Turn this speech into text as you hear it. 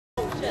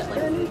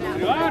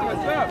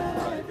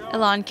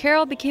ELAN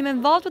KAROLL became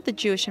involved with the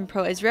Jewish and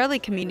pro-Israeli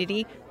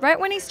community right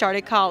when he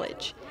started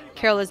college.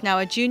 KAROLL is now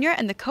a junior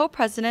and the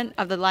co-president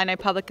of the ILLINI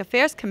Public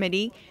Affairs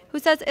Committee, who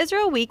says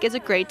Israel Week is a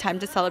great time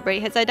to celebrate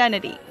his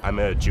identity. I'm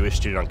a Jewish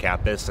student on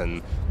campus,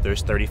 and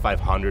there's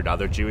 3,500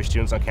 other Jewish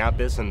students on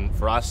campus, and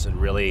for us it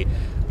really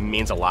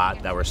means a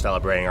lot that we're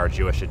celebrating our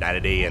Jewish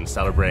identity and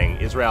celebrating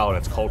Israel and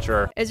its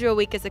culture. Israel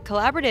Week is a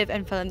collaborative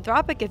and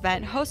philanthropic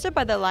event hosted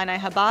by the ILLINI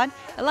CHABAD,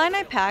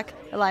 ELANIPAC,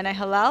 ELAN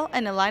HILLEL,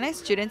 and ELAN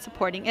students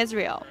supporting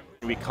Israel.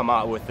 We come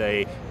out with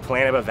a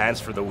plan of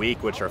events for the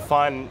week which are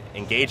fun,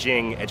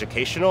 engaging,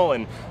 educational,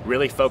 and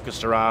really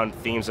focused around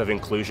themes of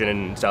inclusion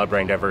and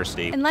celebrating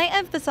diversity. In light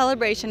of the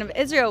celebration of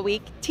Israel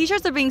Week,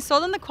 t-shirts are being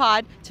sold in the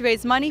quad to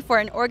raise money for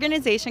an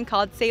organization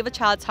called Save a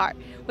Child's Heart,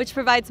 which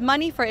provides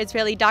money for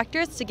Israeli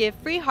doctors to give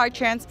free heart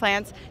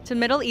transplants to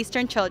Middle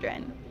Eastern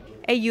children.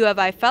 A U of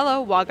I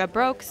fellow, Waga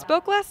Broke,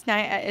 spoke last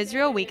night at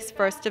Israel Week's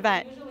first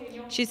event.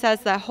 She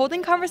says that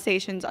holding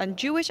conversations on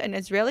Jewish and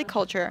Israeli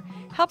culture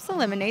helps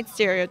eliminate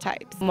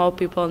stereotypes. More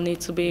people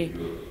need to be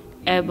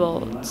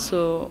able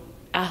to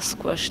ask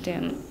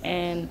questions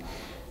and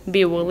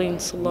be willing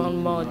to learn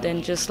more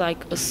than just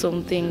like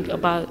assume things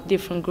about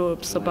different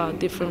groups, about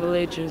different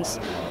religions.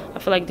 I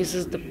feel like this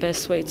is the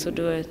best way to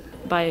do it,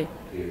 by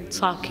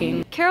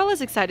talking. KAROLL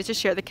is excited to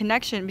share the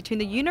connection between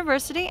the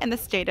university and the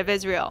State of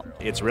Israel.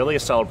 It's really a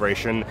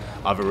celebration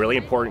of a really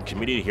important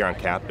community here on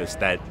campus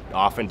that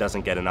often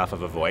doesn't get enough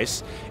of a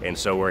voice, and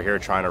so we're here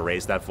trying to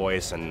raise that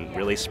voice and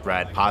really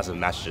spread positive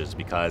messages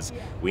because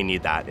we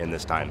need that in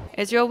this time.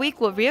 Israel Week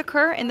will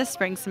reoccur in the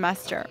spring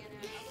semester.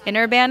 In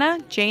Urbana,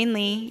 Jane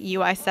Lee,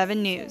 UI7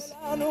 News.